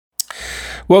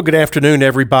Well, good afternoon,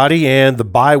 everybody. And the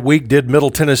bye week did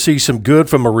Middle Tennessee some good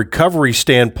from a recovery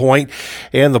standpoint.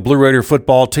 And the Blue Raider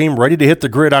football team ready to hit the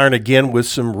gridiron again with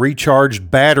some recharged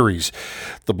batteries.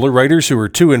 The Blue Raiders, who are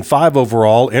 2-5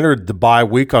 overall, entered the bye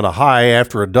week on a high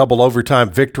after a double overtime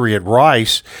victory at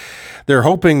Rice. They're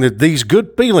hoping that these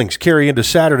good feelings carry into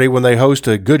Saturday when they host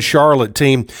a good Charlotte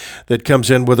team that comes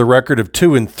in with a record of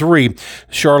 2-3.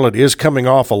 Charlotte is coming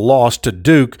off a loss to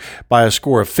Duke by a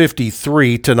score of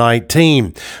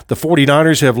 53-19. The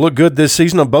 49ers have looked good this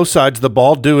season on both sides of the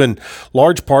ball, due in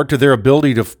large part to their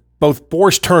ability to both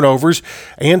force turnovers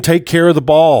and take care of the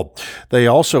ball. They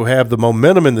also have the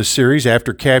momentum in the series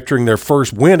after capturing their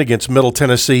first win against Middle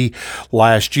Tennessee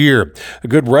last year. A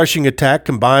good rushing attack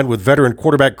combined with veteran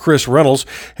quarterback Chris Reynolds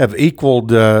have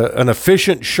equaled an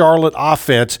efficient Charlotte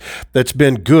offense that's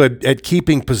been good at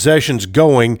keeping possessions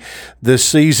going this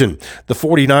season. The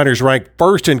 49ers ranked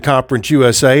first in Conference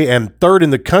USA and third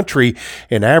in the country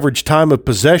in average time of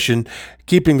possession,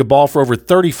 keeping the ball for over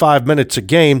 35 minutes a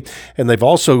game, and they've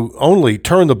also only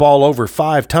turned the ball over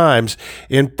 5 times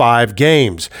in 5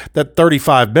 games. That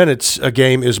 35 minutes a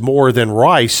game is more than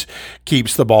Rice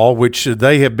keeps the ball, which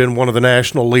they have been one of the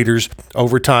national leaders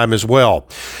over time as well.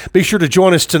 Be sure to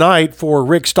join us tonight for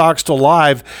Rick Stockstill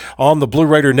Live on the Blue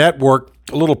Raider Network.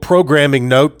 A little programming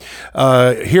note,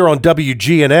 here on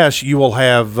WGNS, you will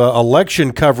have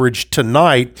election coverage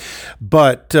tonight,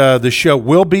 but the show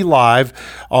will be live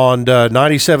on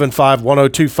 97.5,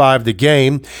 102.5 The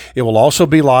Game. It will also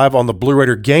be live on the Blue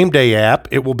Raider Game Day app.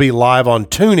 It will be live on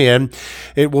TuneIn.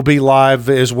 It will be live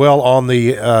as well on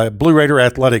the Blue Raider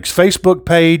Athletics Facebook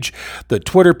page, the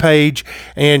Twitter page,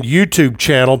 and YouTube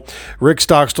channel. Rick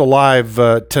Stockstill Live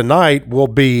tonight will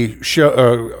be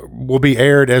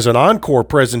aired as an encore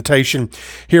presentation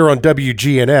here on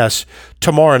WGNS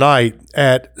tomorrow night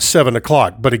at 7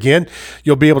 o'clock. But again,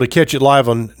 you'll be able to catch it live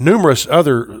on numerous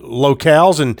other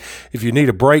locales. And if you need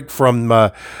a break from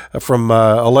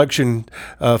election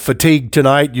fatigue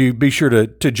tonight, you be sure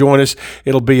to join us.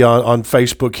 It'll be on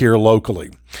Facebook here locally.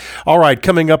 All right,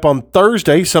 coming up on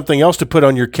Thursday, something else to put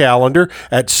on your calendar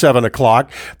at 7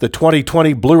 o'clock, the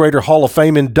 2020 Blue Raider Hall of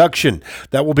Fame induction.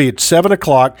 That will be at 7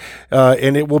 o'clock,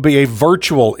 and it will be a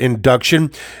virtual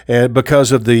induction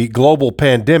because of the global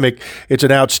pandemic. It's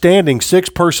an outstanding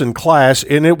 6-person class,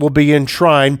 and it will be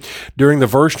enshrined during the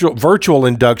virtual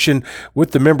induction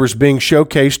with the members being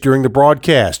showcased during the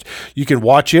broadcast. You can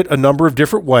watch it a number of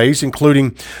different ways,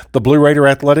 including the Blue Raider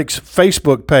Athletics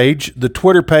Facebook page, the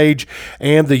Twitter page,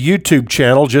 and the YouTube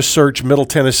channel. Just search Middle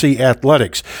Tennessee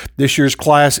Athletics. This year's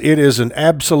class, it is an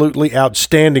absolutely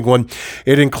outstanding one.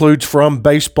 It includes from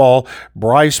baseball,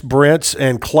 Bryce Brentz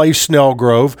and Clay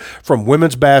Snellgrove; from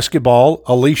women's basketball,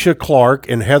 Alicia Clark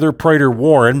and Heather Prater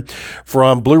Warren;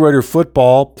 from Blue Raider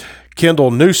football,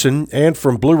 Kendall Newsom; and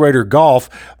from Blue Raider golf,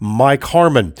 Mike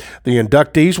Harmon. The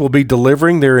inductees will be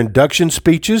delivering their induction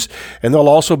speeches, and they'll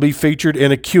also be featured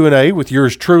in a Q&A with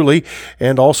yours truly,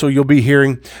 and also you'll be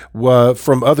hearing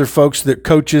from other folks, that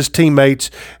coaches,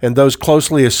 teammates, and those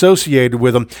closely associated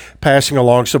with them, passing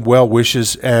along some well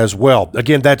wishes as well.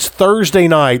 Again, that's Thursday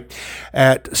night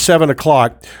at 7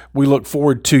 o'clock. We look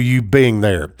forward to you being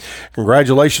there.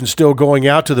 Congratulations still going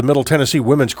out to the Middle Tennessee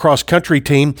women's cross-country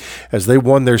team as they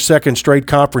won their second straight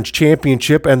conference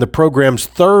championship and the program's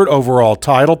third overall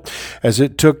title, as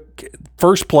it took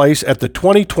first place at the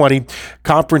 2020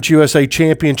 Conference USA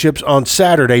Championships on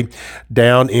Saturday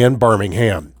down in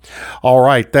Birmingham. All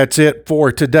right, that's it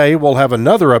for today. We'll have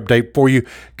another update for you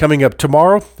coming up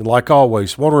tomorrow. And like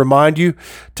always, want to remind you,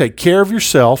 take care of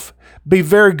yourself, be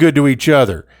very good to each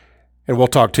other, and we'll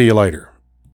talk to you later.